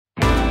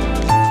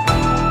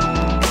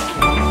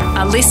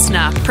a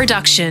listener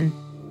production.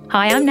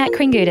 Hi, I'm Nat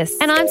Kringoudis.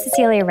 And I'm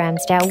Cecilia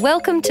Ramsdale.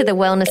 Welcome to the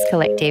Wellness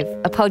Collective,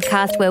 a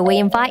podcast where we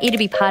invite you to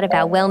be part of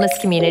our wellness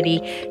community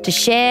to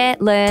share,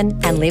 learn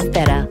and live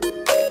better.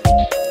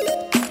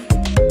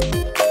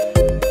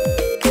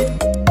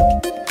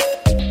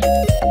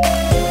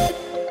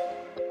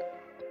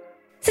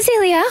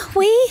 Cecilia,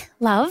 we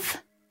love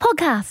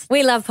podcasts.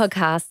 We love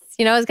podcasts.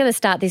 You know, I was going to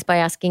start this by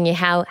asking you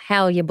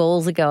how your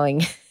balls are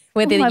going.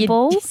 Whether my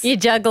balls? You're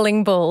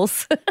juggling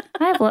balls.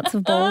 I have lots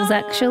of balls,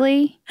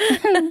 actually.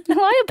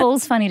 Why are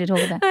balls funny to talk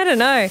about? I don't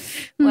know.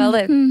 Well,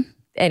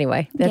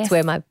 anyway, that's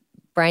where my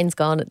brain's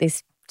gone at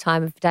this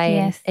time of day.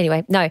 Yes. And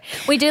anyway, no,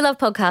 we do love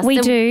podcasts. We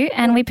do,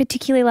 and we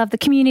particularly love the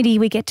community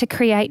we get to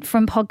create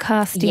from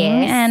podcasting.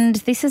 Yes. And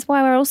this is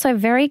why we're also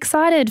very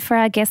excited for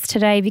our guests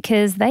today,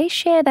 because they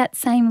share that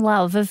same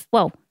love of,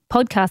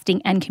 podcasting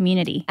and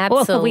community.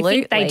 Absolutely. Well, we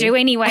think they do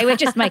anyway. We're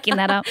just making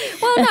that up.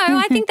 Well, no,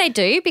 I think they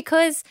do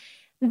because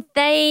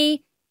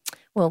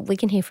we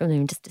can hear from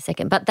them in just a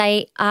second, but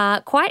they are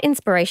quite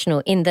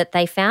inspirational in that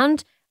they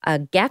found a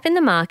gap in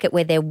the market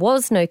where there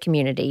was no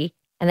community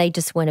and they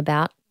just went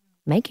about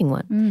making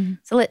one.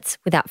 So let's,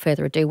 without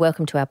further ado,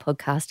 welcome to our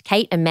podcast,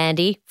 Kate and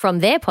Mandy from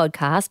their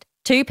podcast,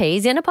 Two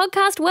Peas in a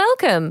Podcast.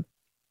 Welcome.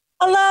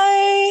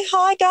 Hello.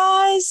 Hi,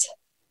 guys.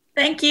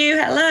 Thank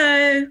you.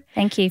 Hello.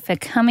 Thank you for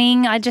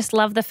coming. I just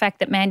love the fact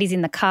that Mandy's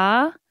in the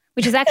car,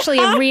 which is actually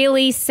a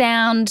really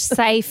sound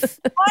safe.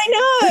 I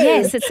know.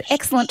 Yes, it's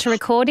excellent to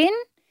record in.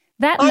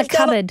 That and I've the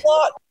cupboard.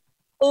 done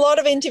a lot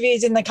of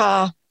interviews in the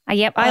car.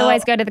 Yep, I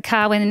always go to the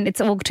car when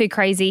it's all too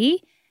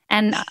crazy.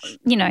 And,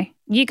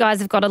 you guys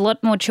have got a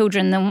lot more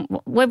children than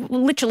we're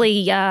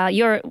literally,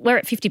 we're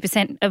at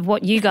 50% of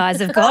what you guys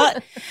have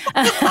got.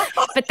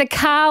 But the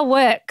car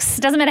works.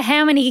 Doesn't matter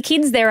how many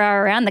kids there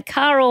are around, the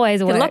car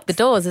always works. You can lock the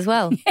doors as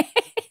well.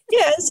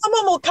 Yeah, and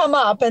someone will come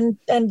up and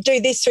do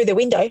this through the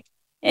window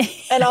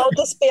and I'll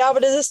just be able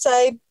to just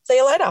say, see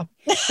you later.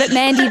 But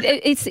Mandy,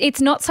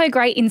 it's not so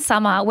great in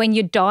summer when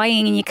you're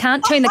dying and you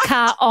can't turn the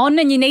car on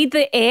and you need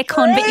the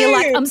aircon, but you're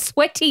like, I'm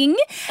sweating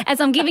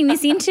as I'm giving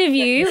this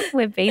interview.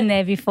 We've been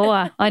there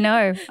before. I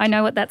know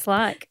what that's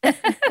like. That's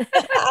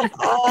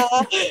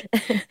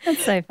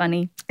so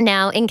funny.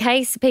 Now, in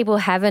case people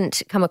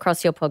haven't come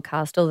across your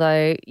podcast,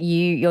 although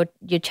your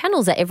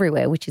channels are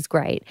everywhere, which is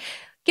great,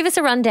 give us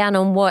a rundown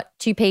on what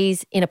Two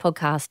Peas in a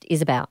Podcast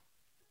is about.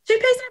 Two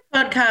Peas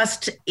in a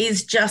Podcast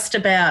is just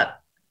about,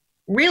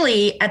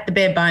 really at the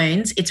bare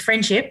bones, it's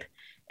friendship.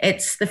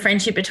 It's the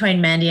friendship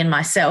between Mandy and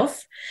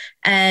myself.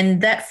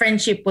 And that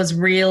friendship was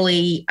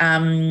really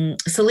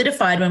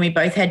solidified when we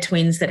both had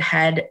twins that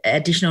had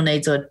additional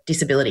needs or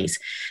disabilities.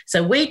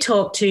 So we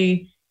talk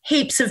to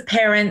heaps of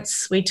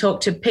parents. We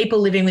talk to people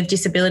living with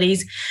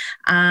disabilities,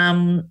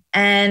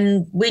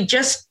 and we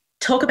just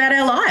talk about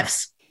our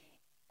lives.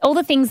 All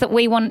the things that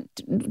we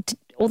want,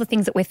 all the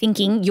things that we're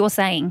thinking, you're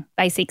saying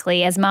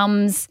basically as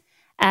mums,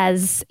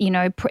 as,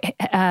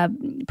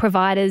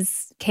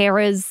 providers,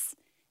 carers,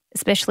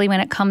 especially when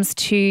it comes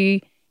to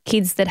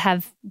kids that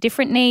have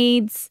different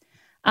needs,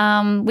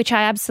 which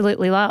I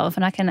absolutely love.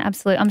 And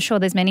I'm sure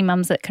there's many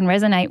mums that can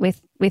resonate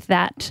with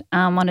that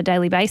on a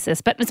daily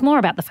basis. But it's more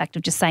about the fact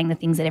of just saying the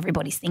things that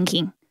everybody's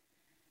thinking.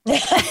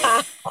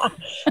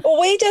 Well,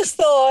 we just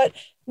thought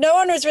no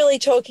one was really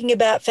talking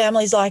about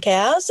families like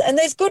ours, and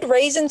there's good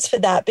reasons for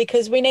that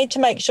because we need to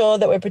make sure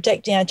that we're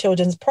protecting our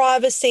children's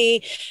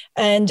privacy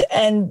and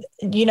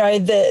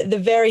the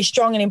very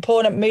strong and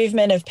important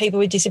movement of people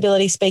with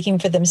disabilities speaking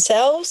for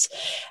themselves.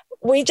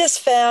 We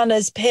just found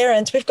as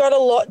parents we've got a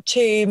lot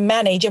to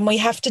manage and we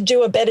have to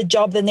do a better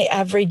job than the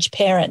average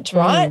parent,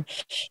 right?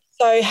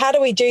 So how do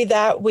we do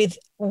that with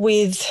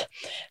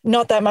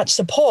not that much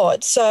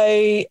support?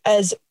 So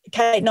as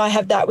Kate and I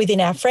have that within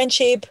our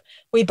friendship,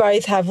 we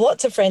both have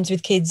lots of friends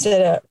with kids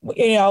that are,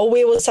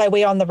 we will say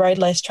we're on the road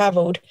less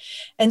travelled.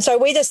 And so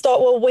we just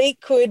thought, well, we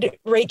could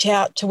reach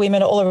out to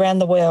women all around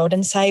the world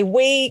and say,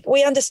 we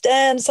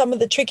understand some of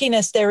the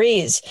trickiness there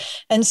is.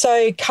 And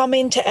so come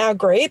into our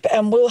group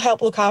and we'll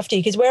help look after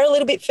you because we're a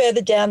little bit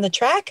further down the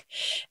track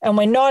and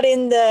we're not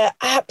in the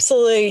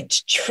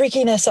absolute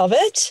trickiness of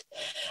it.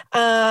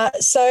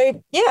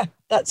 So, yeah,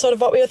 that's sort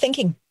of what we were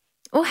thinking.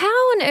 Well, how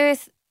on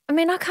earth,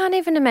 I can't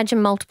even imagine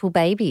multiple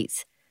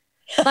babies.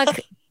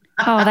 Like...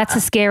 Oh, that's a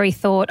scary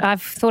thought.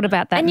 I've thought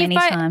about that many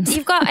times.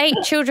 You've got 8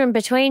 children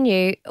between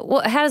you.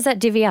 How does that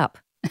divvy up?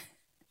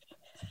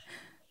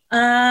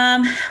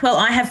 Well,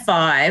 I have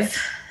 5.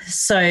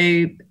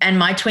 And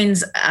my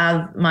twins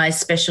are my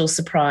special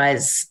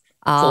surprise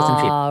 4th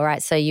and 5th. Oh,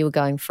 right. So you were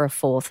going for a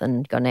 4th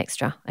and got an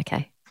extra.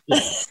 Okay.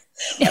 Yes.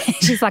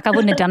 She's like, I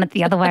wouldn't have done it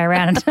the other way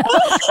around.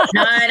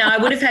 No, I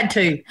would have had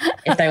 2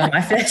 if they were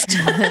my first.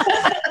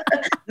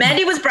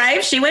 Mandy was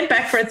brave. She went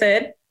back for a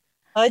 3rd.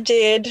 I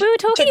did. We were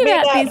talking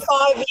about this.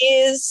 5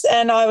 years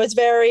and I was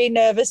very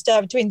nervous to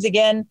have twins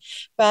again.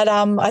 But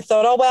I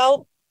thought,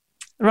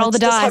 roll the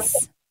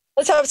dice.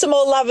 Let's have some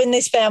more love in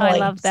this family. I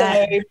love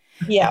that.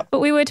 Yeah. But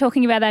we were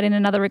talking about that in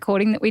another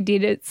recording that we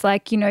did. It's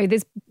like, you know,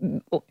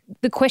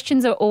 the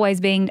questions are always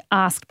being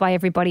asked by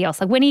everybody else.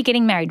 Like, when are you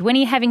getting married? When are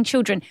you having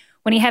children?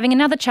 When are you having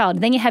another child?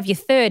 Then you have your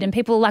third, and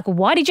people are like,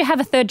 why did you have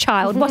a third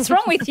child? What's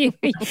wrong with you?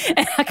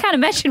 And I can't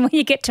imagine when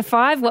you get to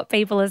 5 what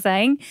people are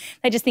saying.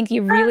 They just think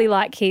you really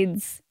like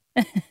kids.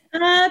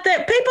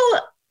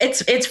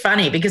 It's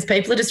funny because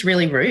people are just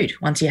really rude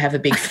once you have a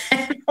big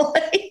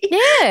family.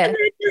 Yeah.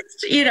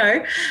 Just, you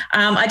know,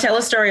 I tell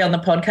a story on the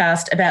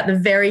podcast about the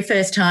very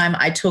first time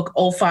I took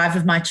all 5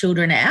 of my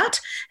children out.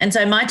 And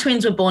so my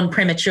twins were born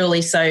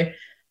prematurely. So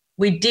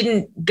we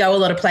didn't go a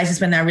lot of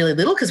places when they were really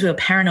little because we were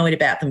paranoid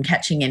about them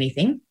catching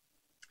anything.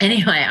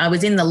 Anyway, I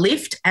was in the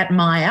lift at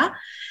Maya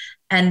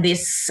and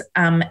this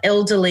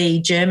elderly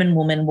German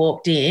woman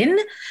walked in.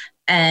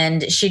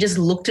 And she just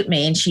looked at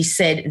me and she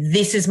said,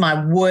 "This is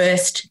my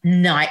worst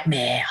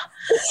nightmare."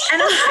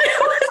 And I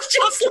was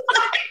just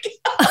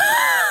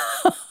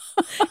like,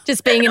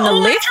 just being in the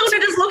all lift. my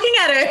children just looking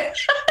at her.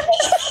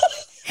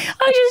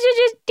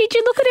 Did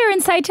you look at her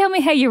and say, "Tell me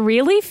how you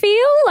really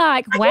feel"?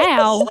 Like,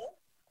 wow.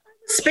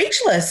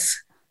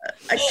 Speechless.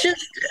 I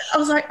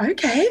was like,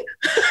 okay.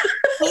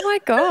 Oh my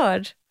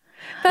God.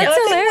 That's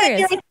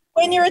hilarious.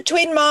 When you're a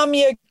twin mum,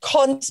 you're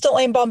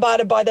constantly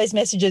bombarded by those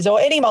messages, or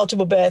any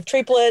multiple birth,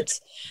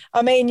 triplets.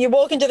 I mean, you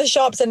walk into the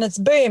shops and it's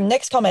boom,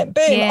 next comment,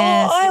 boom.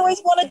 Yes. Oh, I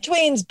always wanted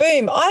twins,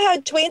 boom. I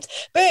had twins,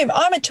 boom.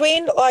 I'm a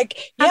twin.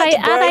 Like, Are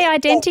they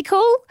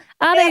identical?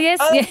 Are they? Yes.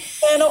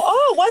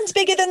 Oh, one's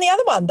bigger than the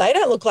other one. They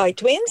don't look like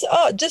twins.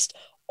 Oh, just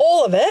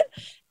all of it.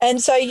 And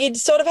so you'd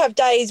sort of have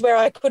days where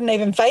I couldn't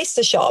even face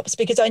the shops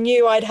because I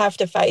knew I'd have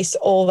to face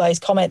all those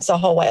comments the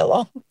whole way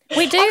along.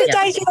 We do. Other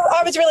days,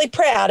 I was really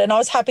proud and I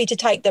was happy to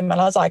take them. And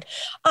I was like,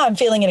 I'm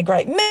feeling in a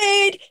great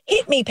mood.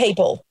 Hit me,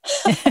 people.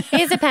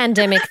 Here's a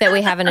pandemic that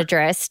we haven't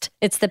addressed.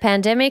 It's the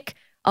pandemic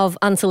of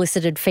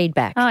unsolicited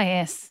feedback. Oh,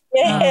 yes.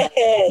 Yes.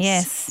 Oh,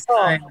 yes.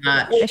 Oh, So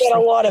much. we get a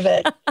lot of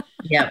it.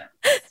 Yep.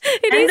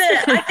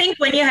 I think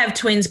when you have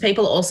twins,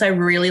 people also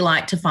really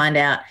like to find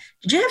out,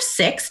 did you have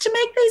sex to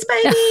make these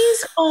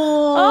babies?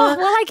 Oh,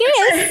 well, I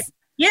guess.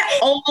 Yeah,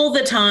 all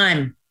the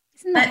time.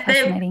 Isn't that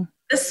fascinating?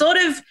 The sort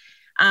of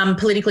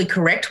politically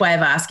correct way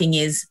of asking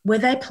is, were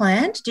they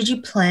planned? Did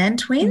you plan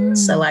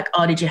twins? So like,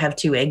 oh, did you have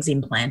 2 eggs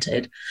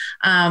implanted?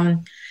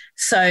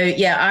 So,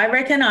 yeah, I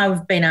reckon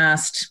I've been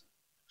asked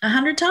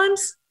 100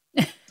 times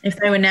if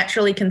they were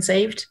naturally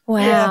conceived.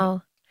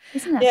 Wow.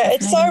 Isn't that Yeah,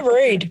 it's so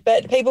fascinating? rude.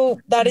 But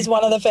that is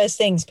one of the first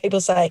things people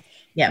say.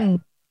 Yeah,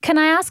 Can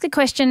I ask a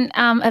question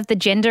of the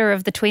gender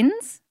of the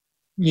twins?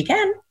 you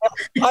can.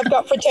 I've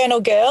got fraternal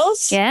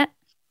girls. Yeah.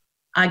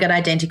 I got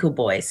identical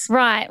boys.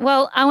 Right.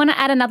 Well, I want to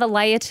add another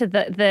layer to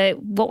the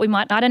what we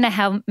might. I don't know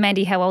how,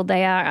 Mandy, how old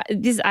they are.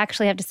 This, I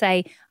actually have to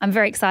say, I'm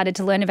very excited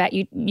to learn about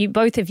you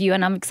both of you,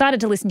 and I'm excited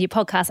to listen to your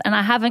podcast. And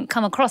I haven't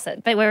come across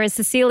it, but whereas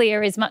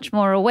Cecilia is much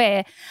more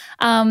aware.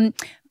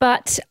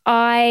 But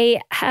I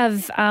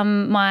have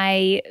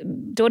my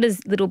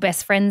daughter's little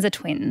best friends are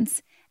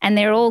twins. And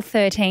they're all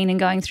 13 and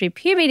going through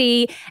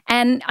puberty.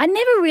 And I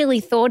never really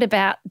thought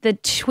about the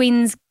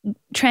twins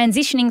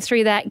transitioning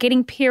through that,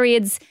 getting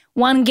periods,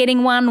 one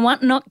getting one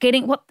not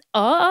getting what.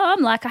 Oh,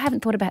 I'm like, I haven't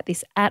thought about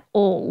this at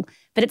all.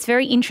 But it's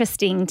very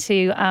interesting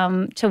to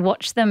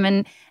watch them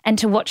and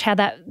to watch how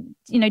that,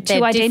 you know, 2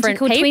 They're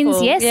identical different twins,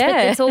 people. yes, Yeah.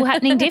 but it's all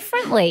happening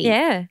differently.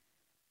 Yeah.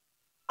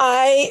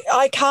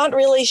 I can't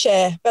really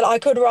share, but I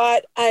could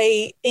write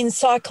a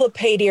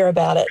encyclopedia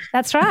about it.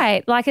 That's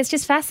right. Like, it's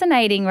just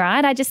fascinating,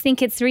 right? I just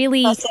think it's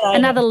really Fascinating.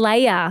 another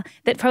layer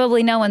that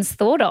probably no one's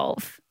thought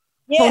of.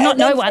 Yeah, Well, not and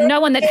no then one.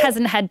 No one that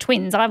hasn't had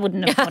twins. I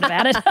wouldn't have thought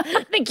about it.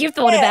 I think you've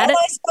thought about and it.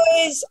 I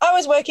suppose I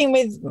was working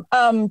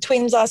with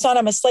twins last night.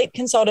 I'm a sleep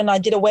consultant. I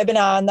did a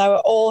webinar and they were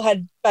all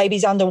had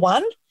babies under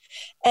 1.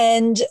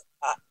 And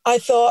I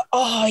thought,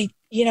 oh,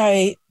 you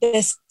know,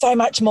 there's so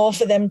much more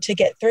for them to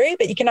get through,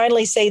 but you can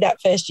only see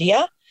that first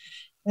year.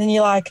 And then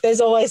you're like,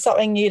 there's always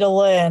something new to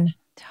learn.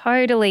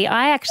 Totally.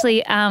 I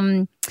actually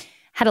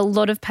had a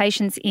lot of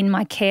patients in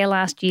my care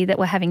last year that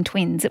were having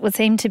twins. It would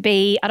seem to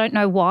be, I don't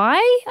know why,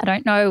 I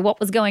don't know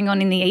what was going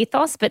on in the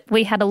ethos, but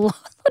we had a lot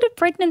of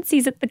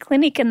pregnancies at the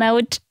clinic and they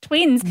were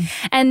twins.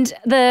 And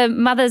the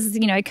mothers,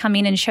 you know, come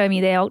in and show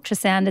me their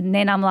ultrasound and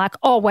then I'm like,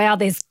 oh, wow,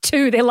 there's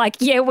 2. They're like,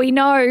 yeah, we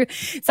know.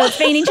 So it's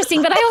been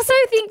interesting. But I also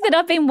think that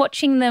I've been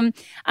watching them,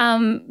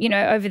 you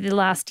know, over the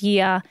last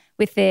year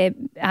with their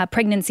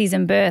pregnancies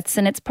and births,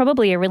 and it's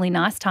probably a really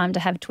nice time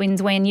to have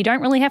twins when you don't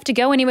really have to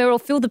go anywhere or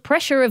feel the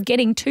pressure of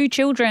getting 2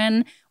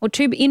 children or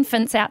 2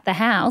 infants out the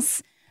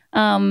house.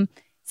 So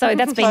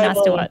that's been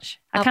nice to watch.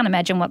 I can't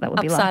imagine what that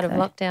would be like. Upside of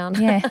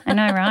lockdown. Yeah, I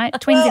know, right?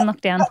 Twins in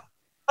lockdown.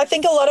 I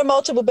think a lot of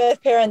multiple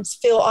birth parents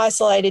feel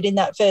isolated in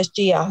that first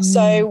year.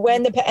 So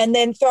and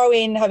then throw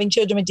in having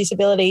children with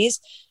disabilities,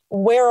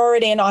 we're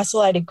already an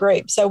isolated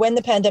group. So when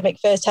the pandemic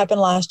first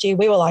happened last year,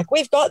 we were like,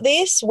 we've got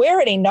this. We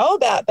already know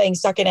about being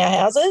stuck in our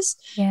houses.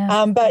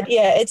 Yeah. But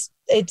yeah,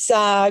 it's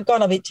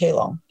gone a bit too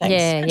long.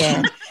 Thanks.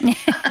 Yeah.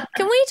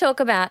 Can we talk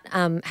about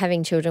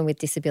having children with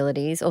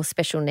disabilities or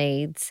special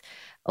needs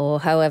or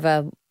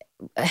however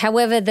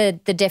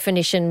the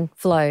definition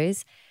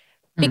flows?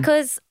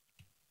 Because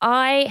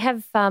I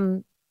have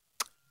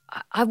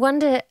I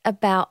wonder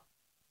about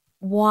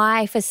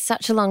why for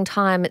such a long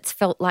time it's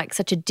felt like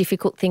such a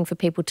difficult thing for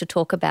people to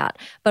talk about.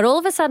 But all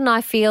of a sudden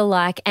I feel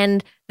like,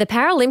 and the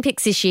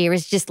Paralympics this year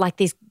is just like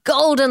this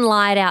golden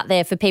light out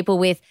there for people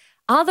with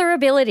other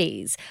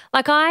abilities.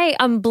 Like I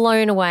am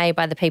blown away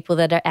by the people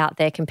that are out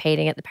there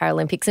competing at the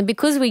Paralympics. And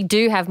because we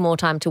do have more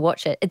time to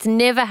watch it, it's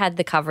never had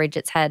the coverage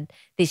it's had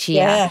this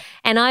year. Yeah.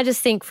 And I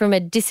just think from a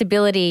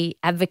disability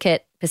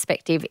advocate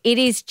perspective, it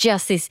is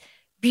just this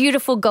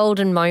beautiful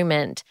golden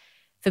moment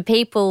for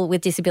people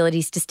with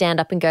disabilities to stand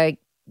up and go,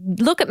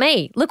 look at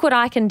me, look what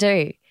I can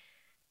do.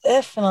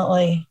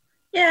 Definitely.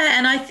 Yeah,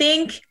 and I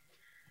think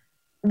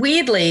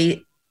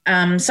weirdly,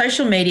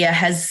 social media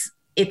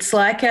it's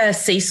like a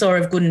seesaw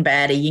of good and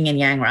bad, a yin and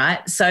yang,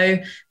 right? So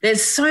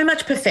there's so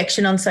much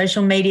perfection on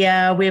social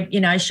media.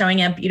 We're,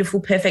 showing our beautiful,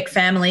 perfect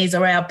families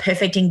or our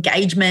perfect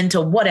engagement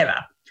or whatever.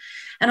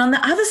 And on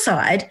the other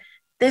side,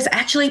 there's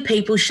actually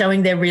people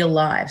showing their real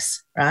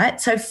lives,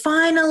 right? So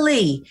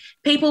finally,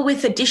 people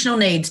with additional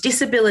needs,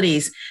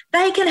 disabilities,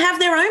 they can have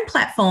their own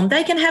platform.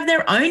 They can have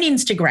their own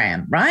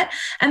Instagram, right?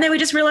 And then we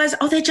just realize,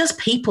 they're just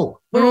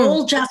people. We're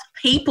all just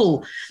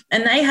people.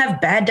 And they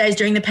have bad days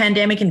during the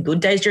pandemic and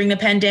good days during the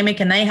pandemic.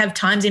 And they have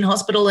times in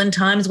hospital and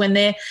times when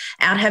they're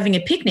out having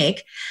a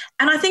picnic.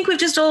 And I think we've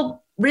just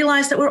all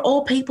realized that we're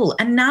all people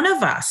and none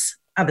of us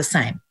are the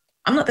same.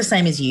 I'm not the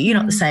same as you. You're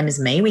not the same as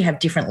me. We have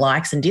different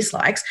likes and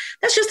dislikes.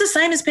 That's just the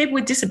same as people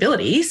with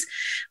disabilities.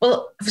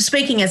 Well,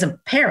 speaking as a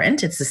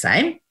parent, it's the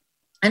same.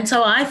 And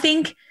so I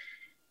think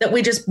that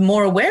we're just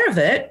more aware of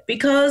it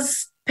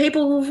because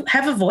people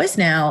have a voice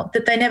now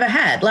that they never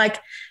had. Like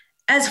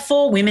as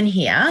 4 women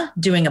here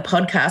doing a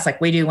podcast, like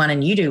we do one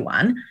and you do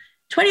one,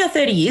 20 or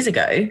 30 years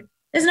ago,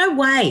 there's no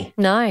way.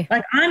 No.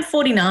 Like I'm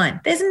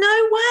 49. There's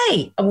no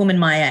way a woman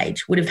my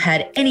age would have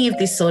had any of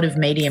this sort of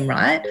medium,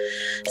 right?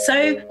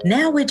 So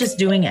now we're just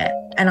doing it.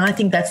 And I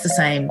think that's the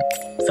same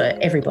for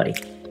everybody.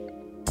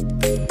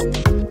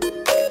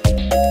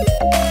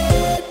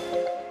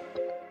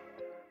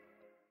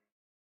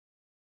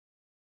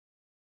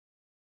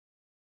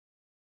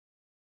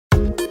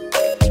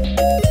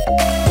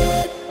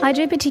 I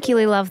do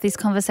particularly love this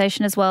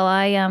conversation as well.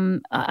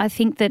 I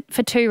think that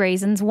for 2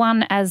 reasons.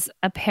 One, as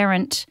a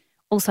parent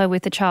also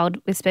with a child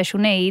with special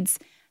needs,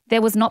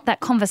 there was not that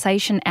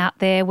conversation out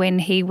there when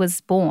he was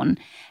born.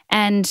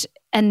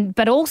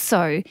 But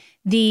also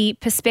the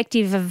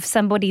perspective of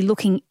somebody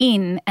looking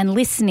in and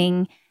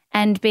listening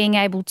and being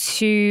able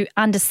to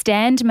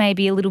understand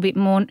maybe a little bit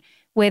more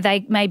where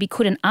they maybe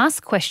couldn't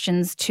ask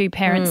questions to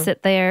parents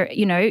that they're,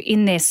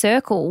 in their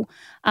circle.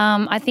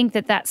 I think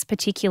that that's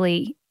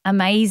particularly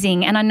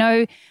amazing. And I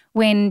know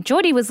when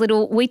Geordie was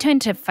little, we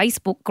turned to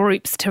Facebook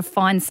groups to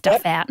find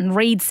stuff out and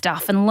read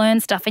stuff and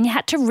learn stuff. And you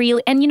had to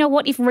really, and you know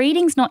what, if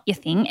reading's not your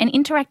thing and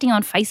interacting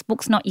on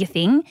Facebook's not your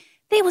thing,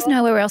 there was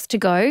nowhere else to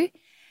go.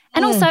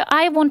 And also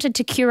I wanted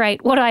to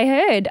curate what I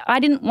heard. I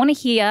didn't want to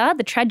hear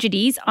the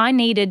tragedies. I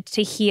needed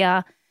to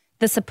hear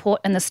the support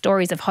and the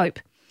stories of hope.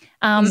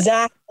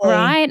 Exactly.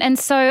 Right. And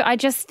so I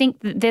just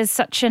think that there's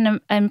such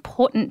an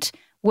important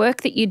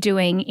work that you're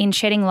doing in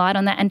shedding light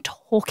on that and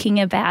talking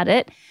about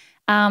it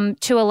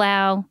to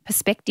allow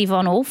perspective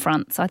on all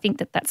fronts. I think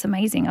that that's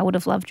amazing. I would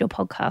have loved your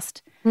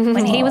podcast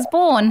when he was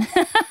born.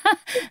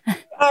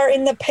 Are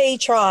in the P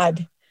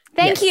tribe.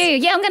 Thank you.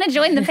 Yeah, I'm going to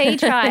join the P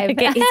tribe.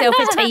 Get yourself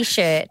a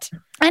T-shirt.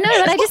 I know,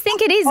 but I just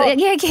think it is.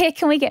 Yeah,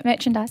 can we get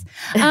merchandise?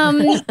 But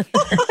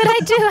I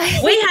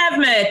do. We have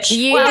merch.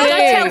 Well,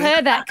 don't tell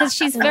her that because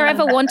she's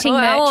forever wanting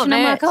merch. And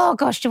I'm like, oh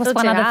gosh, what's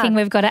one other thing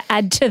we've got to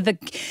add to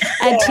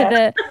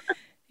the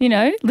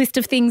list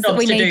of things that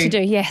we need to do.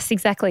 Yes,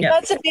 exactly. Yep.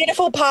 That's a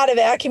beautiful part of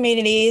our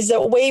community is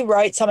that we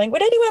wrote something.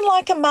 Would anyone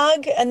like a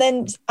mug? And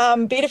then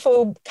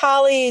beautiful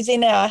Carly is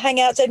in our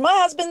hangout said, my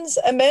husband's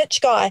a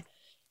merch guy.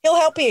 He'll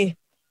help you.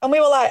 And we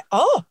were like,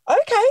 oh,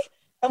 okay.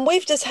 And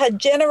we've just had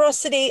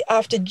generosity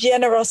after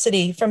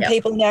generosity from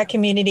people in our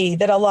community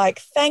that are like,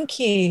 thank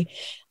you.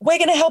 We're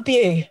going to help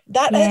you.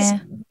 That is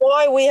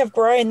why we have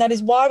grown. That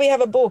is why we have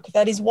a book.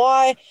 That is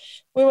why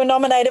we were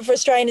nominated for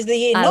Australians of the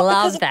Year. I Not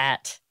love because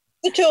that.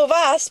 Of the 2 of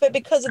us, but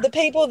because of the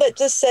people that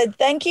just said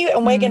thank you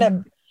and we're going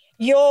to,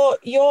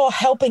 you're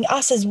helping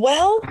us as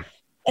well.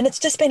 And it's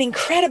just been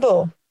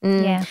incredible.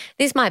 Yeah.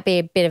 This might be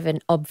a bit of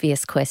an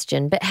obvious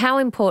question, but how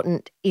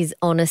important is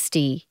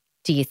honesty,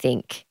 do you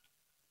think?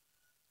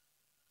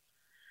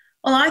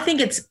 Well, I think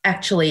it's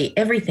actually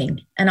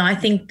everything. And I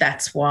think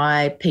that's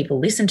why people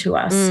listen to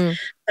us.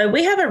 So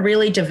we have a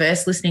really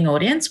diverse listening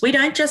audience. We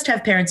don't just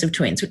have parents of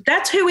twins.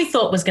 That's who we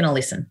thought was going to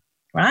listen,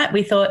 right?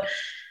 We thought,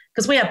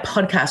 because we are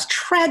podcast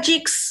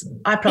tragics.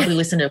 I probably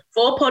listen to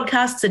 4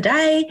 podcasts a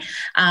day.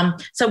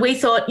 So we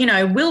thought,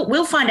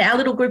 we'll find our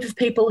little group of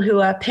people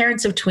who are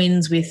parents of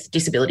twins with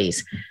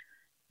disabilities.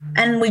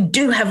 And we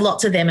do have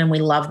lots of them and we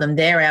love them.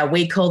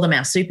 We call them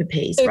our super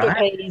Ps,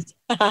 right?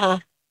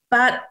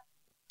 But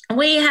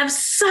we have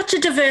such a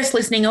diverse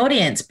listening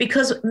audience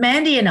because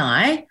Mandy and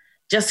I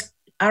just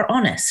are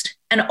honest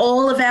and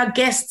all of our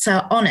guests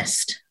are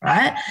honest,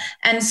 right?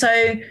 And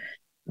so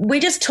we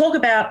just talk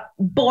about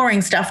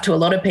boring stuff to a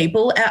lot of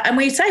people, and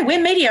we say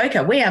we're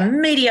mediocre. We are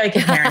mediocre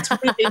parents.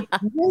 We do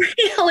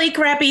really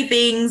crappy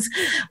things.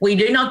 We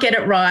do not get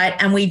it right,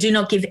 and we do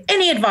not give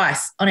any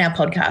advice on our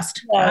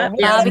podcast. No, right?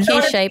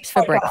 Barbecue shapes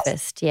for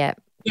breakfast. Yeah.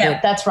 Yeah,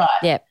 that's right.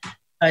 Yeah.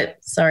 Oh,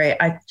 sorry,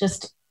 a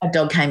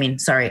dog came in.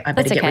 Sorry, I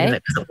better That's get rid of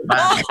it. 'Cause it will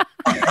bark.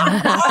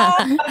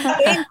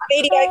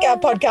 Mediocre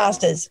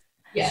podcasters.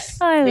 Yes.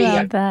 I There you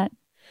love go.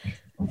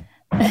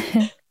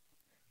 that.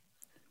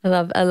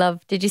 I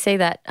love. Did you see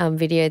that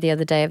video the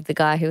other day of the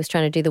guy who was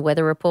trying to do the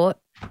weather report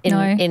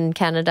in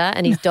Canada,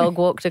 and his dog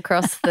walked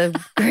across the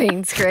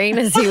green screen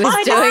as he was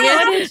doing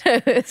it?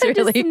 It was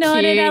really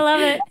Nodded. cute. I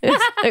love it.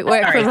 It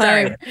worked from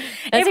Sorry. home.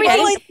 That's okay.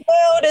 Really, the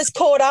world has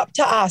caught up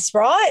to us,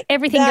 right?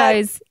 Everything That-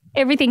 goes.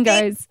 Everything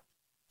goes.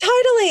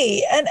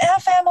 Totally. And our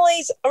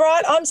families, all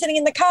right, I'm sitting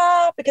in the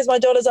car because my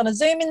daughter's on a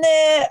Zoom in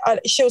there.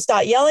 She'll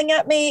start yelling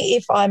at me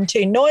if I'm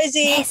too noisy.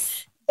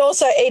 Yes.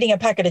 Also eating a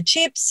packet of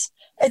chips.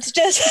 It's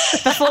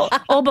just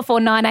Before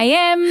 9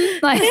 a.m.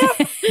 Like,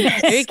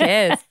 Who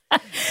cares?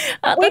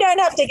 we don't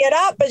have to get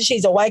up, but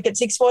she's awake at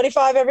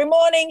 6:45 every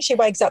morning. She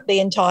wakes up the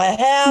entire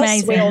house.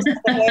 Amazing. We all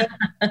say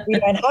we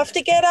don't have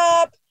to get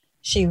up.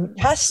 She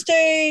has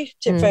to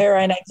for her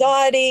own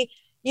anxiety.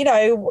 You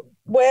know,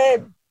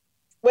 we're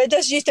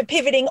just used to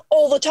pivoting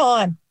all the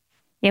time.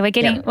 Yeah, we're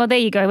getting. Well, there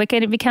you go.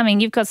 We're becoming.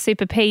 You've got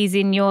super P's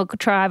in your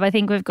tribe. I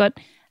think we've got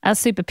our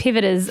super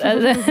pivoters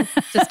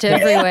Just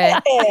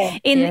everywhere. Yeah.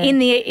 in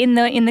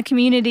the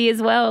community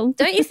as well.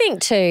 Don't you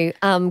think too,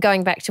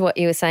 going back to what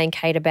you were saying,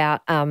 Kate,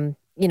 about, a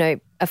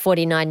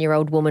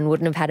 49-year-old woman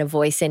wouldn't have had a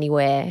voice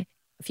anywhere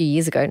a few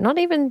years ago, not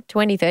even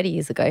 20, 30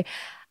 years ago.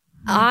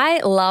 I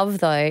love,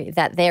 though,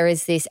 that there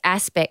is this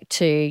aspect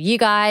to you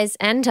guys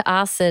and to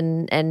us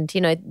and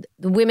the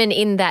women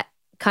in that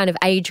kind of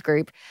age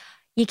group.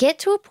 You get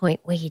to a point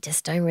where you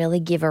just don't really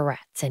give a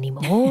rat's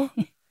anymore.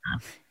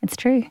 It's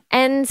true.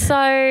 And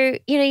so,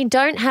 you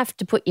don't have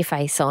to put your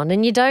face on,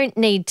 and you don't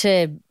need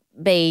to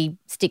be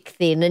stick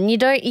thin, and you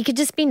could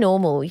just be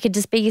normal. You could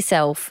just be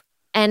yourself.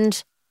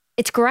 And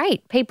it's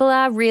great. People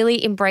are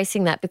really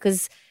embracing that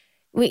because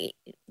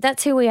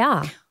that's who we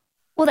are.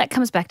 Well, that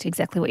comes back to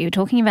exactly what you were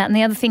talking about. And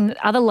the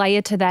other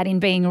layer to that in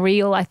being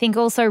real, I think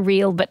also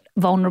real but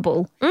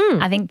vulnerable.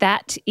 I think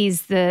that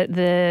is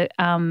the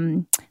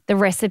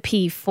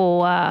recipe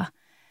for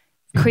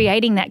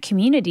creating that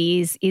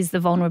community is the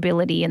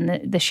vulnerability and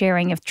the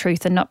sharing of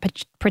truth and not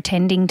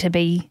pretending to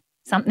be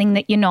something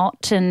that you're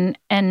not. And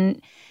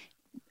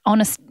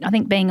honest, I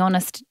think being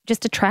honest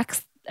just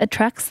attracts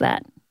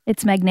that.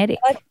 It's magnetic.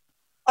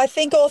 I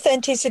think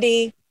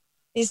authenticity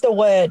is the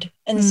word.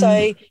 And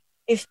so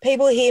if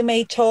people hear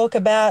me talk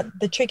about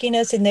the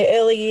trickiness in their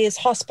early years,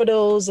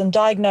 hospitals and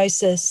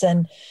diagnosis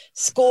and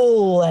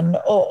school,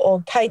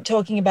 or Kate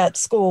talking about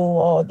school,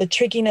 or the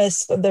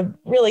trickiness of the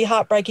really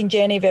heartbreaking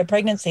journey of her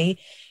pregnancy,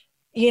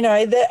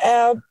 that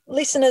our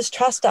listeners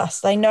trust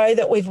us. They know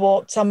that we've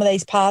walked some of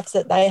these paths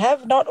that they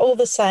have, not all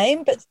the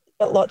same, but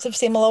lots of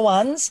similar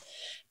ones.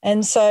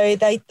 And so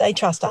they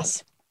trust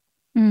us.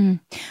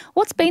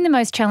 What's been the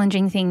most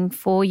challenging thing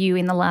for you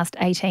in the last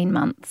 18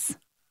 months?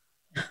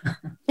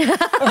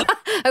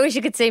 I wish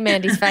you could see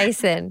Mandy's face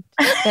then.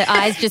 Her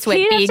eyes just went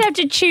You big. have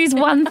to choose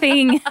one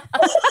thing.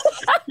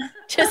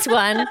 Just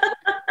one.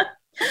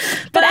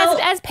 But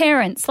as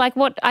parents,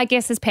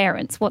 as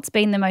parents, what's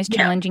been the most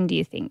challenging, do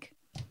you think,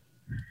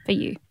 for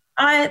you?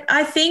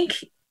 I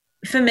think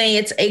for me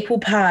it's equal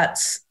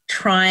parts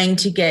trying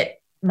to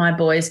get my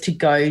boys to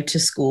go to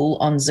school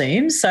on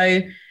Zoom.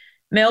 So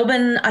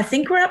Melbourne, I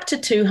think we're up to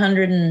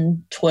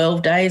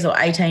 212 days or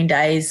 18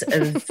 days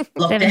of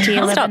lockdown.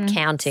 I'll stop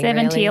counting.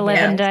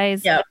 11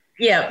 days.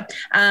 Yeah.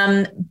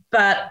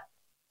 But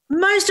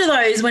most of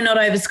those were not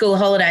over school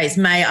holidays,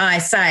 may I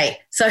say.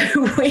 So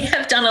we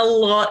have done a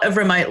lot of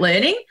remote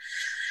learning.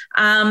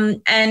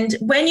 And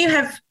when you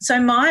have, so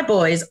my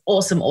boys,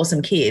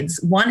 awesome kids,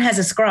 one has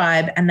a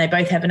scribe and they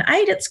both have an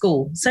aide at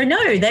school. So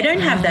no, they don't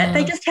have that.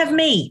 They just have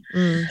me.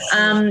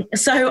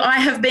 So I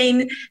have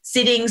been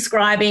sitting,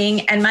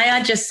 scribing, and may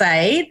I just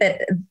say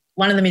that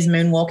one of them is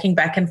moonwalking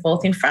back and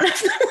forth in front of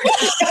them.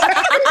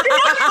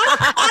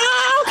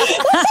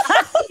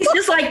 He's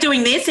just like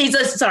doing this.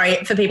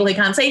 Sorry for people who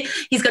can't see.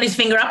 He's got his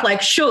finger up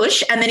like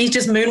shush, and then he's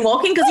just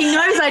moonwalking because he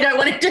knows I don't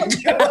want him to do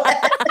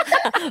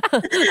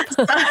it.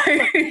 So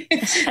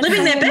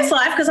living their best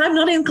life because I'm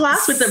not in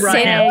class with them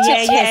right now.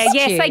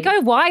 Yes, they go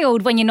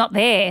wild when you're not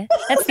there.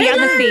 That's the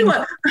other thing.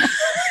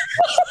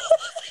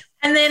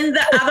 And then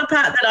the other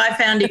part that I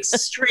found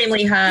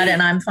extremely hard,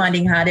 and I'm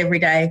finding hard every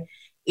day,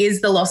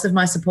 is the loss of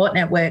my support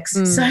networks.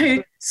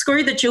 So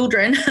screw the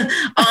children.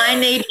 I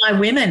need my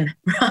women,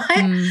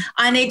 right?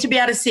 I need to be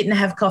able to sit and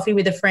have coffee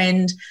with a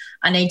friend.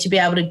 I need to be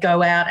able to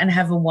go out and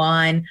have a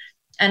wine.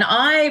 And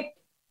I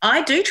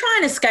do try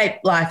and escape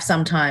life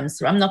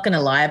sometimes. I'm not going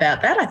to lie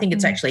about that. I think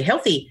it's actually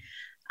healthy.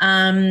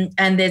 And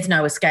there's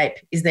no escape,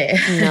 is there?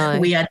 No.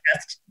 We are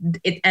just,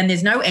 and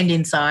there's no end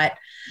in sight.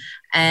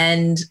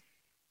 And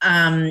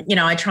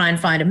I try and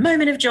find a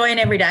moment of joy in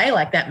every day,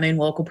 like that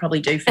moonwalk will probably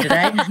do for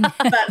today.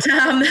 But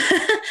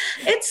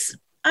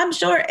I'm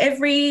sure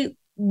every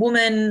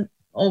woman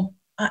or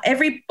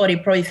everybody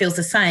probably feels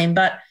the same,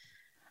 but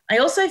I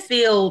also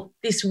feel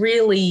this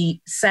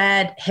really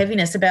sad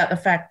heaviness about the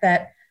fact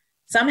that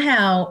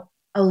somehow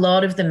a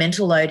lot of the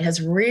mental load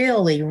has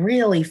really,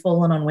 really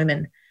fallen on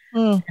women,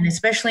 and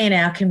especially in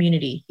our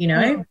community,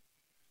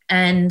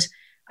 and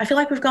I feel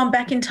like we've gone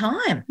back in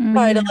time.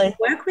 Totally. The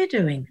work we're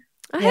doing.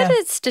 I heard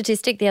a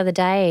statistic the other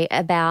day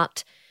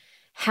about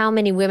how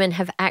many women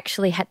have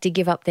actually had to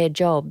give up their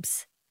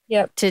jobs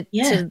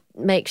to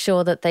make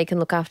sure that they can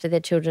look after their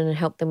children and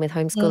help them with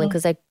homeschooling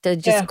because they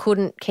just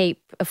couldn't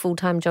keep a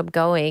full-time job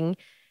going.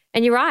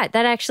 And you're right,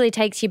 that actually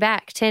takes you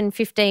back 10,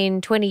 15,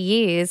 20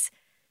 years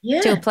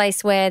to a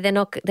place where they're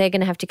going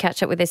to have to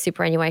catch up with their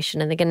superannuation,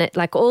 and they're going to,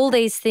 like, all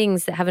these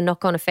things that have a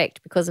knock-on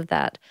effect because of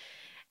that.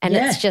 And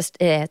it's just,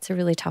 it's a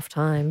really tough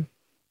time.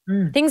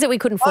 Things that we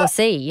couldn't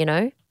foresee,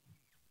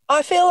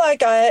 I feel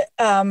like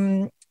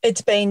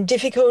it's been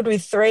difficult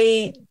with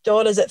 3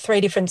 daughters at 3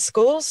 different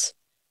schools.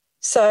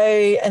 So,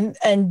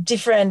 and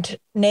different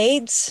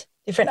needs,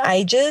 different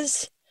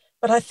ages.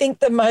 But I think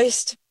the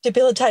most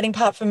debilitating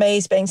part for me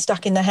is being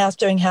stuck in the house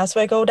doing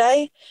housework all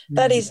day.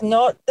 That is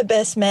not the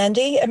best,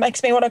 Mandy. It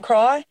makes me want to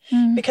cry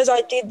because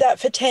I did that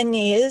for 10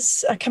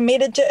 years. I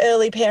committed to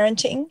early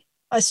parenting.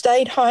 I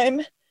stayed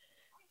home.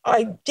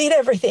 I did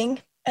everything.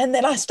 And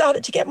then I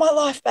started to get my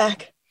life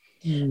back.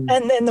 And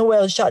then the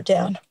world shut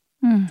down.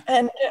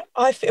 And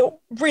I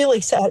feel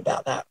really sad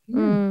about that.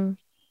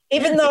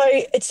 Even though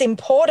it's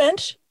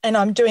important and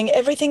I'm doing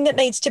everything that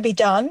needs to be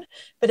done,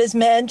 but as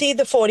Mandy,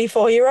 the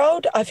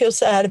 44-year-old, I feel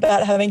sad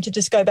about having to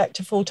just go back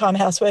to full-time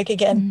housework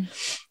again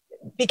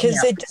because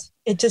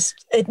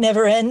it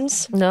never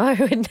ends. No,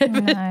 it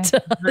never does.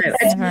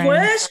 It's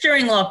worse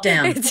during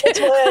lockdown. It's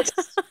worse.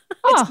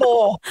 It's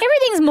more.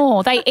 Everything's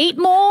more. They eat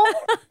more.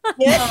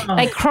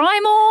 They cry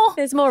more.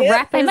 There's more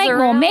rappers They make around.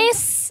 more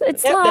mess.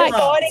 It's like,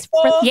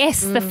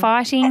 the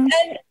fighting.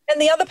 And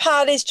the other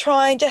part is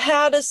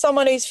how does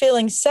someone who's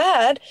feeling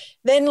sad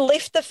then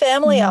lift the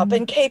family up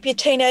and keep your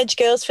teenage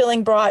girls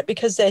feeling bright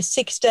because they're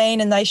 16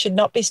 and they should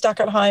not be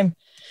stuck at home.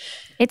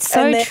 It's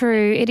so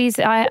true. It is.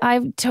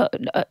 I'm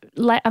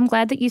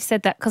glad that you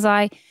said that because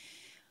I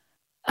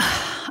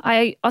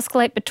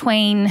oscillate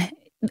between,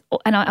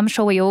 and I'm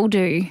sure we all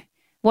do,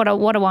 what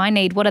do I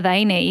need? What do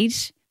they need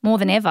more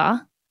than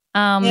ever?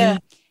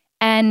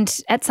 And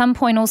at some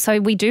point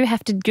also we do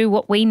have to do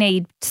what we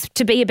need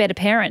to be a better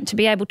parent, to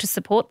be able to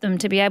support them,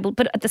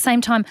 but at the same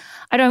time,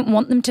 I don't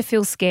want them to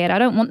feel scared. I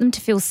don't want them to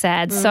feel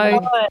sad.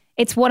 So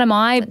it's what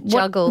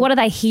are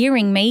they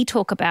hearing me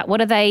talk about?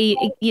 What are they,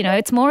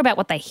 it's more about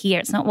what they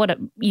hear. It's not what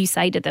you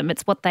say to them.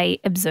 It's what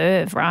they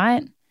observe,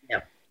 right?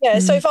 Yeah,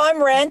 so if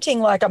I'm ranting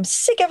like I'm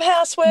sick of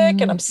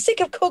housework and I'm sick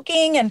of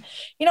cooking and,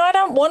 I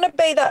don't want to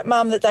be that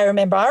mum that they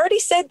remember. I already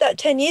said that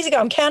 10 years ago.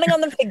 I'm counting on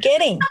them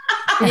forgetting.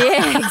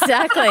 Yeah,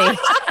 exactly.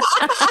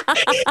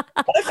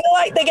 I feel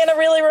like they're going to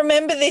really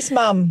remember this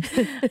mum.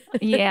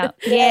 Yeah.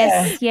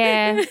 Yes.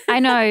 Yeah. I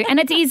know. And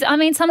it is,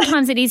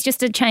 sometimes it is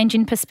just a change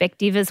in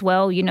perspective as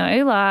well,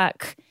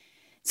 like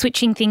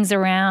switching things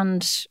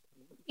around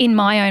in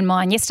my own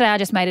mind. Yesterday I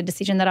just made a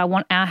decision that I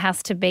want our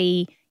house to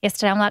be,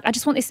 I'm like, I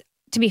just want this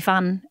to be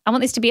fun. I want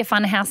this to be a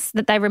fun house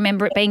that they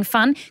remember it being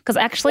fun because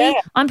actually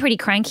I'm pretty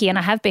cranky and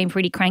I have been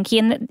pretty cranky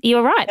and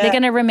you're right. They're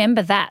going to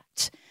remember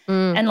that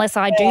unless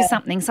I do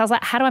something. So I was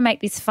like, how do I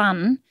make this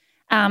fun?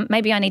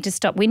 Maybe I need to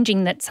stop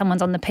whinging that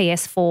someone's on the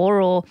PS4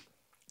 or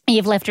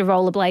you've left your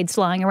rollerblades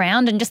lying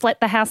around and just let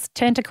the house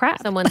turn to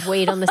crap. Someone's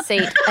weed on the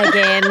seat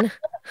again.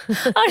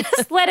 I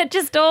just let it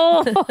just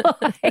all.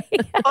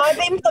 I've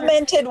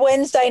implemented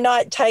Wednesday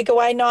night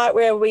takeaway night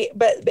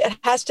but it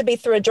has to be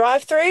through a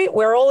drive-through.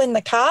 We're all in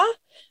the car.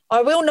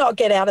 I will not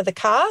get out of the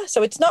car.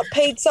 So it's not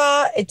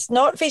pizza. It's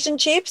not fish and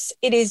chips.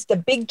 It is the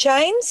big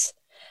chains.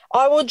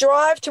 I will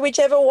drive to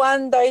whichever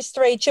one those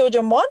 3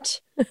 children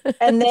want,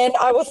 and then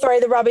I will throw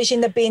the rubbish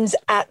in the bins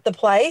at the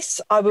place.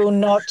 I will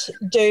not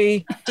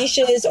do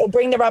dishes or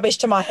bring the rubbish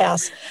to my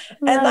house.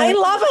 And they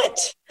love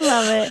it.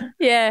 Love it.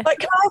 Yeah. Like,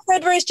 can I have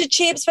red roasted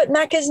chips but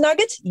Macca's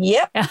nuggets?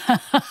 Yep. Can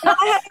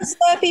I have a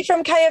Slurpee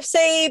from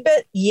KFC?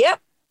 But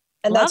yep.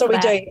 And that's what we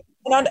do.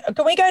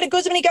 Can we go to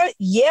Guzman and go?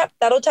 Yep.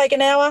 That'll take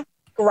an hour.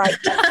 Great.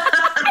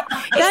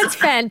 That's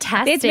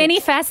fantastic. There's many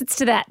facets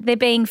to that. They're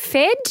being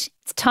fed.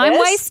 It's time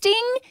wasting.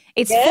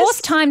 It's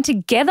forced time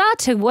together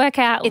to work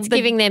out. It's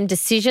giving them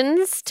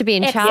decisions to be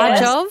in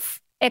charge of.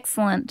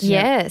 Excellent.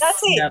 Yes.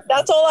 That's it. Yep.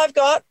 That's all I've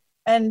got.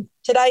 And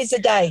today's the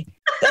day.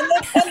 And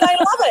they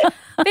love it.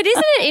 But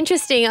isn't it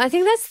interesting? I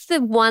think that's the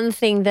one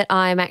thing that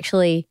I'm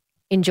actually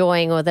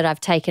enjoying or that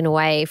I've taken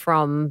away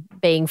from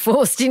being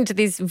forced into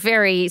this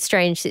very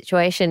strange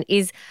situation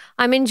is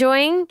I'm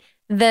enjoying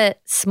the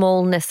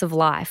smallness of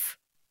life.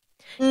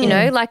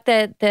 Like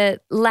the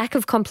lack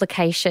of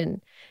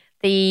complication.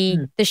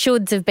 The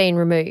shoulds have been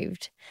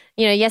removed.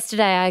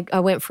 Yesterday I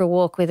went for a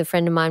walk with a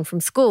friend of mine from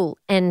school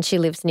and she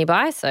lives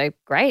nearby, so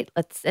great.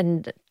 Let's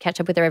catch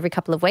up with her every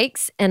couple of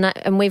weeks. And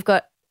we've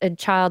got a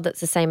child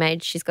that's the same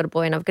age. She's got a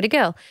boy and I've got a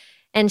girl.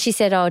 And she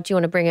said, oh, do you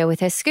want to bring her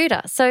with her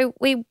scooter? So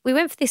we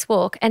went for this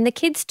walk and the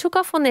kids took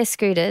off on their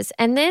scooters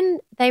and then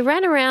they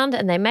ran around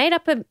and they made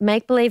up a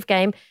make-believe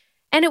game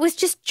and it was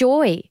just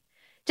joy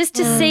just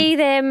to see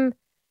them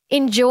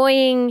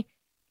enjoying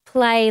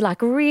play,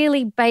 like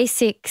really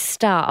basic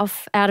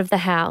stuff out of the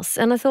house.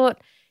 And I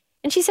thought,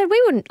 and she said,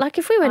 we wouldn't, like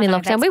if we weren't in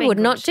lockdown, we would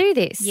not do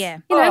this. Yeah.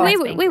 You know,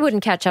 we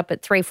wouldn't catch up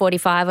at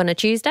 3:45 on a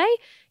Tuesday.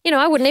 You know,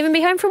 I wouldn't even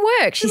be home from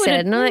work, she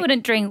said. And we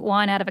wouldn't drink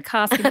wine out of a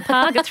cask in the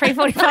park at 3:45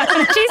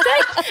 on a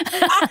Tuesday.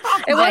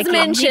 It was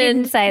mentioned. You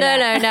didn't say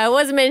that. No, it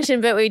was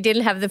mentioned, but we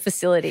didn't have the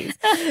facilities.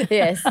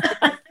 Yes.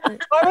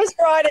 I was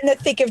right in the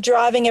thick of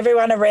driving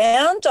everyone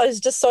around. I was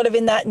just sort of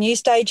in that new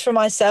stage for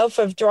myself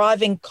of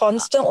driving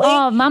constantly.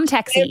 Oh, mum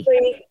taxi.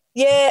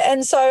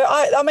 And so,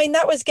 I mean,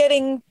 that was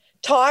getting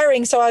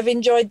tiring, so I've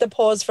enjoyed the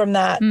pause from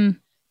that.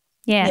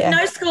 Yeah.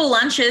 No school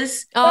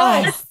lunches.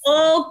 Oh. Let's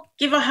all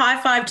give a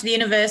high five to the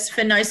universe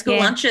for no school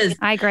lunches.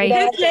 I agree.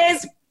 Who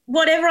cares?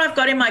 Whatever I've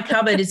got in my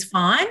cupboard is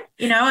fine.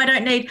 You know, I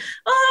don't need,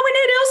 we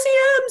need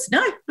LCMs.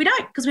 No, we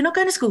don't, because we're not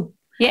going to school.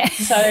 Yeah.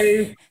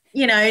 So,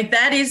 you know,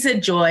 that is a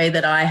joy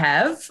that I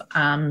have.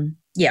 I'd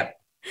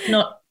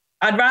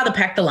rather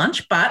pack the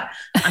lunch, but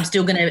I'm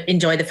still going to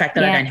enjoy the fact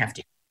that I don't have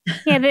to.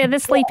 Yeah, the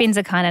sleep-ins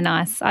are kind of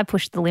nice. I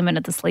pushed the limit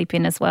of the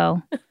sleep-in as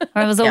well.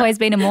 I was always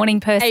been a morning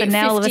person.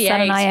 Now all of a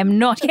sudden I am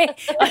not. Yeah,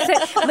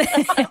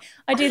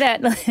 I do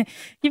that.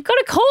 You've got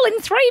to call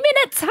in 3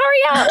 minutes.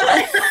 Hurry up.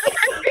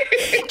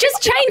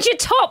 Just change your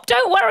top.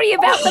 Don't worry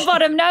about the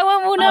bottom. No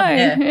one will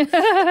know.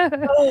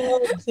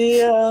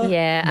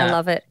 Yeah, I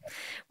love it.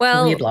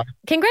 Well,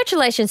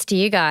 congratulations to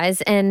you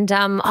guys. And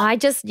I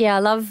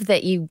love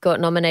that you got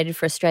nominated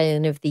for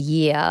Australian of the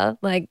Year.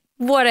 Like,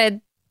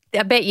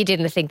 I bet you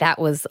didn't think that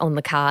was on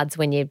the cards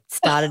when you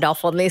started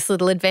off on this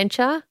little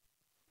adventure.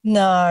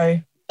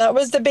 No, that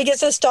was the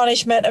biggest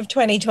astonishment of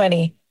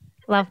 2020.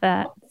 Love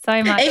that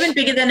so much. Even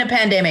bigger than a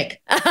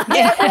pandemic.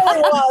 Yeah, it really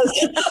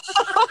was.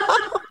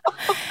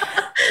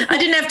 I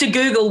didn't have to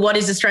Google what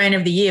is Australian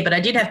of the Year, but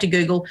I did have to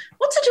Google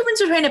what's the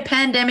difference between a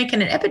pandemic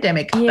and an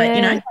epidemic. Yeah. But,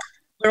 you know,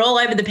 we're all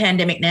over the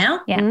pandemic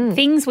now. Yeah,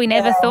 things we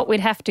never thought we'd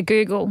have to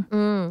Google.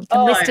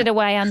 Listed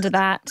away under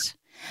that.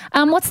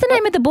 What's the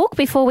name of the book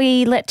before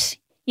we let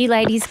you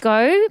ladies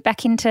go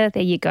back into,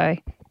 there you go,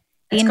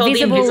 The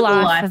Invisible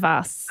Life of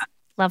Us.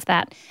 Love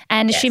that.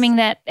 And assuming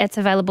that it's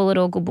available at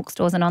all good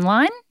bookstores and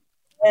online.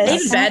 Yes.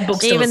 Even bad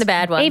bookstores. Even the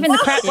bad ones. Even the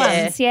crap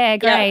ones. Yeah,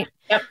 great.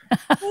 Yep.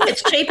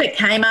 It's cheap at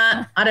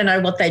Kmart. I don't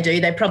know what they do.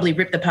 They probably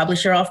rip the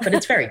publisher off, but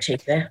it's very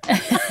cheap there.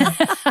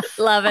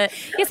 Love it.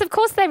 Yes, of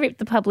course they ripped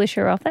the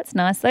publisher off. That's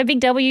nice. So Big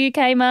W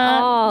Kmart.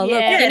 Oh,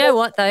 look, you know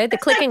what though? The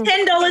clicking.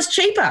 $10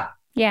 cheaper.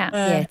 Yeah.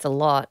 Yeah, it's a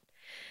lot.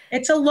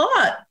 It's a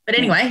lot. But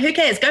anyway, who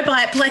cares? Go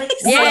buy it, please.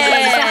 Yeah,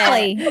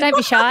 exactly. Don't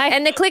be shy.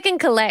 And the click and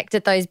collect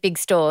at those big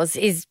stores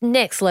is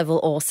next level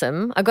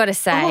awesome. I've got to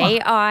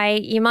say,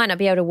 you might not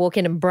be able to walk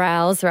in and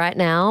browse right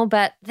now,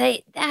 but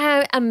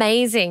they're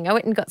amazing. I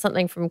went and got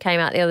something from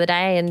Kmart the other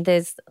day and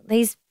there's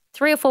these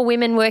 3 or 4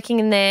 women working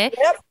in there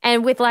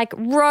and with like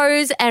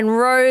rows and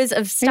rows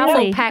of stuff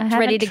all packed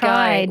ready to go.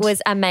 It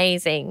was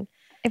amazing.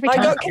 I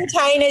got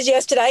containers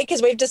yesterday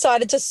because we've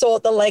decided to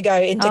sort the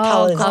Lego into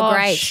colours. Oh,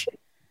 great.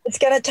 It's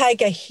going to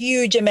take a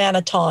huge amount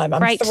of time.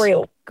 I'm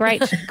thrilled.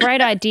 Great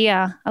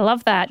idea. I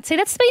love that. See,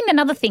 that's been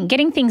another thing,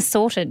 getting things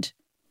sorted.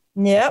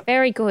 Yeah.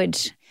 Very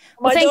good.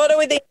 My daughter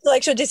with the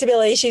intellectual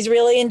disability, she's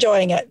really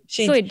enjoying it.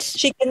 She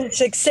can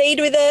succeed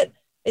with it.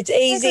 It's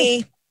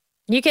easy.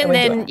 You can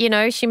then, you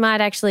know, she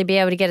might actually be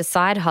able to get a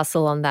side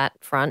hustle on that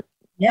front.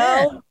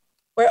 Yeah. Well,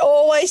 we're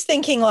always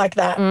thinking like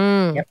that.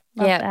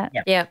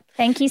 Yep.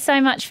 Thank you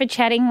so much for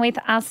chatting with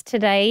us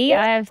today.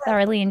 I have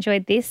thoroughly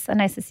enjoyed this. I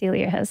know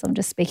Cecilia has. I'm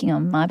just speaking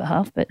on my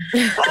behalf, but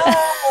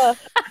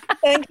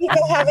thank you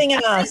for having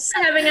us. Thanks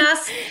for having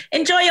us.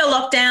 Enjoy your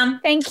lockdown.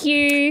 Thank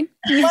you.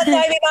 One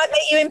day we might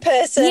meet you in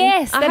person.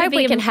 Yes, I hope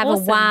we can have a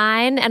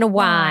wine and a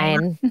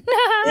wine.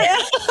 Yeah.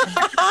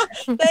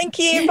 Thank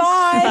you.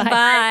 Bye.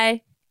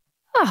 Bye.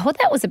 Oh, well,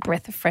 that was a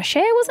breath of fresh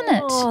air, wasn't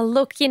it? Oh,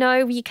 look, you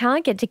know, you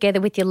can't get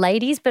together with your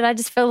ladies, but I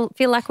just feel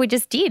like we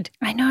just did.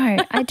 I know,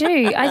 I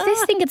do. I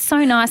just think it's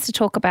so nice to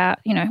talk about,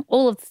 you know,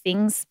 all of the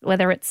things,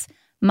 whether it's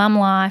mum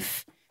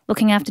life,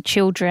 looking after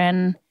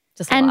children.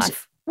 Just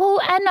life. Well,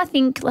 and I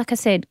think, like I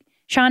said,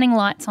 shining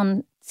lights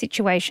on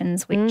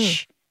situations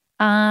which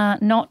are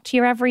not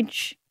your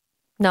average.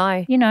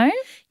 No. You know?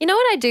 You know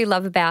what I do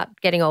love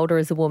about getting older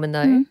as a woman,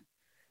 though?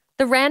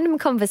 The random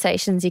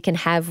conversations you can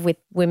have with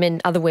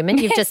other women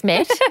you've just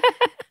met.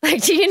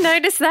 Like, do you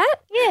notice that?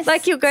 Yes.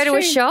 Like you'll go to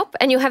a shop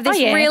and you'll have this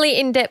really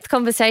in-depth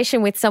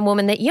conversation with some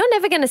woman that you're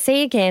never going to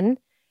see again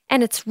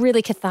and it's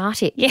really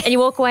cathartic. Yeah. And you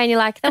walk away and you're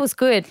like, that was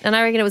good. And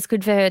I reckon it was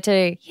good for her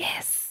too.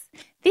 Yes.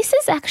 This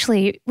is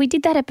actually, we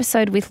did that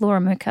episode with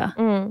Laura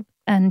Mooker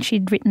and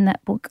she'd written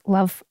that book,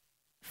 Love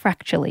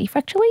Fracturally.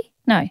 Fracturally?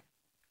 No.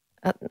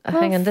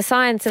 Hang on. The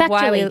science of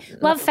why we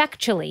love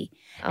factually.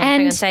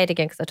 Hang on, say it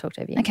again because I talked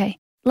over you. Okay.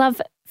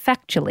 Love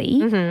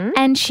factually.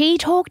 And she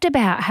talked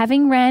about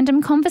having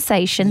random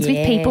conversations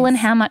with people and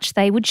how much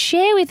they would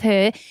share with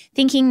her,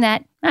 thinking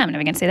that, I'm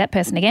never going to see that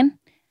person again.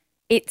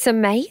 It's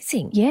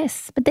amazing.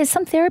 Yes, but there's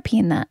some therapy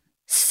in that.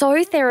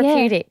 So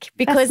therapeutic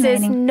because there's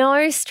fascinating.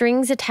 no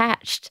strings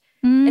attached.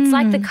 It's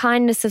like the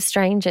kindness of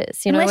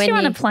strangers. You know, Unless when you're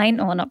on a plane,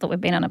 or not that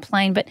we've been on a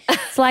plane, but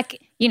it's like,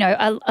 you know,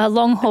 a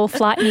long haul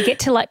flight and you get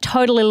to like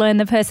totally learn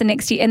the person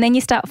next to you and then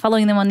you start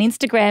following them on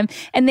Instagram.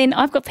 And then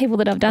I've got people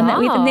that I've done that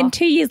with. And then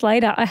 2 years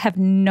later, I have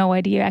no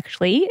idea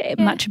actually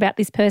much about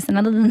this person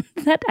other than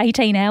that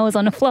 18 hours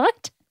on a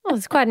flight. Oh,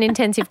 it's quite an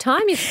intensive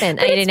time you've spent,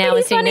 But 18 it's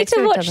hours sitting funny next to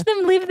to each watch other.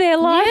 them live their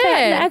life out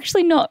and Yeah.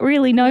 actually not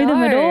really know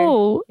them at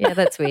all. Yeah,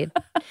 that's weird.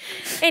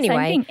 Same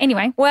Anyway. thing.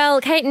 Anyway.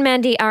 Well, Kate and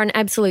Mandy are an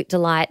absolute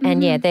delight.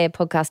 And yeah, their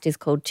podcast is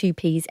called Two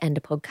Peas and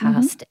a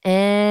Podcast.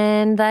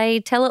 And they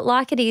tell it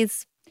like it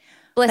is.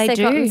 Bless They their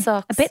do. cotton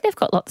socks. I bet they've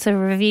got lots of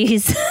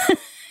reviews.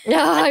 Oh,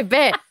 I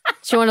bet.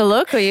 Do you want to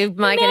look or you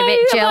might get a bit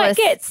I jealous?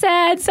 might get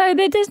sad. So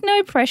there's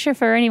no pressure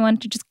for anyone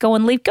to just go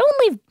and leave.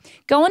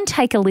 Go and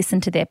take a listen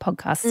to their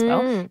podcast as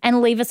well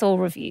and leave us all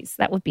reviews.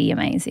 That would be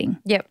amazing.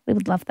 Yep. We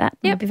would love that.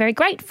 We'd be very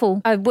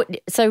grateful.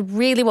 So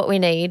really what we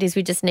need is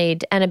we just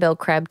need Annabelle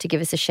Crabb to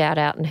give us a shout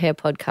out on her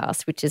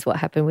podcast, which is what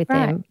happened with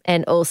them,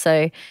 and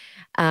also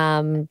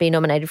be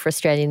nominated for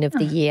Australian of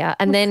the Year.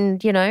 And then,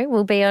 you know,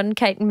 we'll be on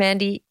Kate and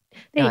Mandy.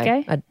 There you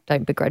go. I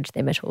don't begrudge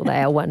them at all.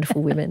 They are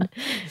wonderful women.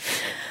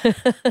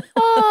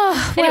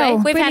 Oh, well,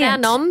 Anyway, we've had our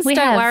brilliant. noms, We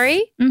don't have.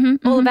 worry. Mhm,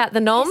 All mhm. about the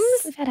noms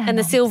we've had our and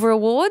the noms. silver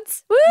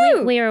awards.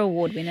 Woo! We're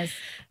award winners.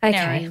 in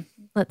our Okay, own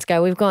let's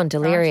go. We've gone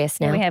delirious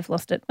right. now. Yeah, we have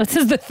lost it. This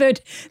is the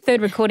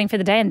third recording for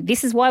the day, and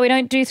this is why we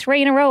don't do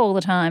 3 in a row all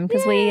the time,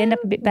 because we end up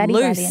a bit batty by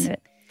Loose. the end of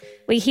it.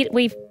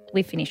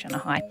 We finish on a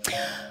high.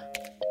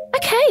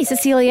 Okay,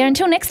 Cecilia,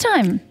 until next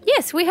time.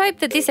 Yes, we hope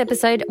that this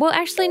episode, well,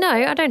 actually, no,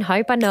 I don't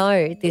hope. I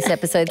know this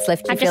episode's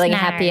left you I just feeling know.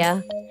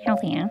 happier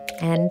Healthier.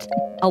 and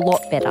a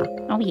lot better.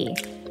 Oh, yeah.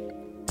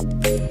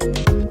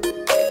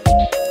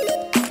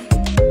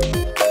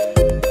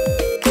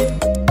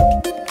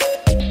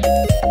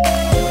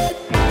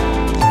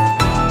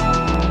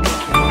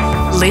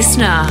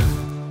 Listener.